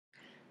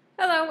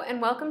Hello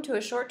and welcome to a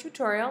short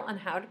tutorial on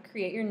how to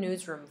create your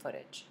newsroom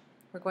footage.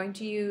 We're going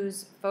to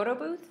use Photo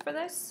Booth for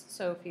this,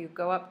 so if you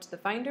go up to the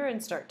Finder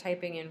and start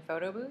typing in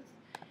Photo Booth,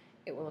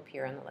 it will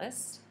appear on the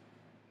list.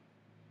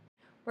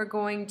 We're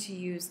going to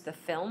use the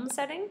film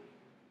setting,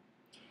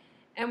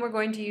 and we're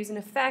going to use an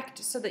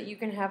effect so that you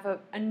can have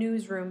a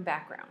newsroom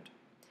background.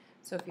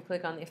 So if you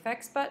click on the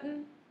Effects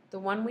button, the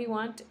one we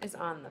want is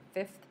on the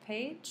 5th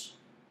page,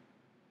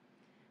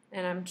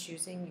 and I'm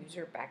choosing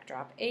User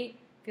Backdrop 8.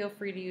 Feel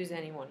free to use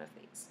any one of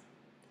these.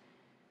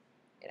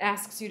 It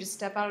asks you to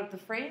step out of the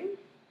frame,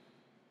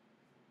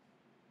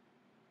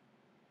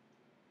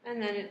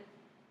 and then it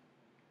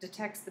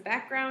detects the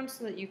background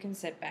so that you can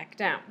sit back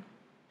down.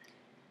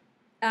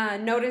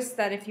 Notice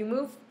that if you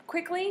move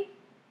quickly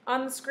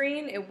on the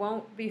screen, it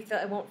won't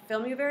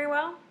film you very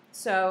well,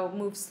 so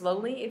move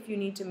slowly if you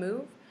need to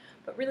move,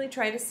 but really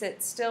try to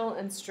sit still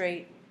and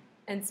straight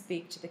and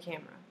speak to the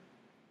camera.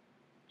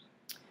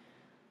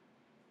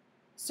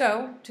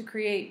 So, to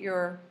create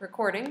your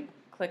recording,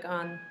 click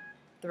on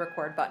the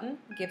record button.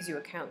 It gives you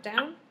a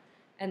countdown,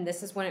 and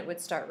this is when it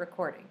would start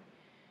recording.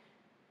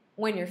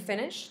 When you're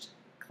finished,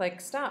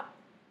 click stop.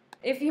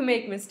 If you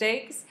make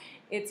mistakes,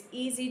 it's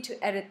easy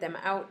to edit them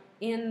out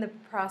in the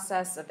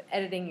process of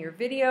editing your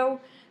video.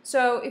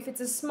 So if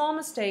it's a small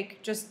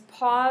mistake, just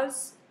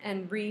pause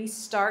and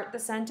restart the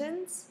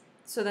sentence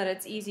so that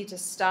it's easy to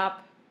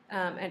stop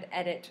and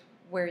edit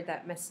where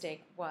that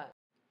mistake was.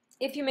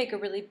 If you make a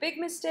really big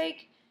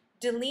mistake,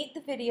 delete the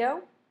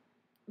video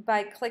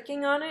by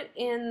clicking on it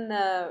in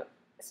the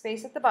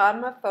space at the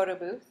bottom of Photo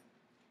Booth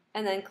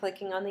and then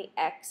clicking on the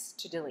X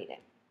to delete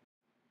it.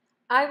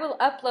 I will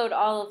upload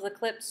all of the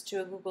clips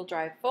to a Google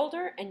Drive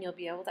folder and you'll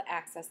be able to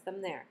access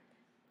them there.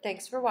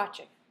 Thanks for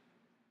watching.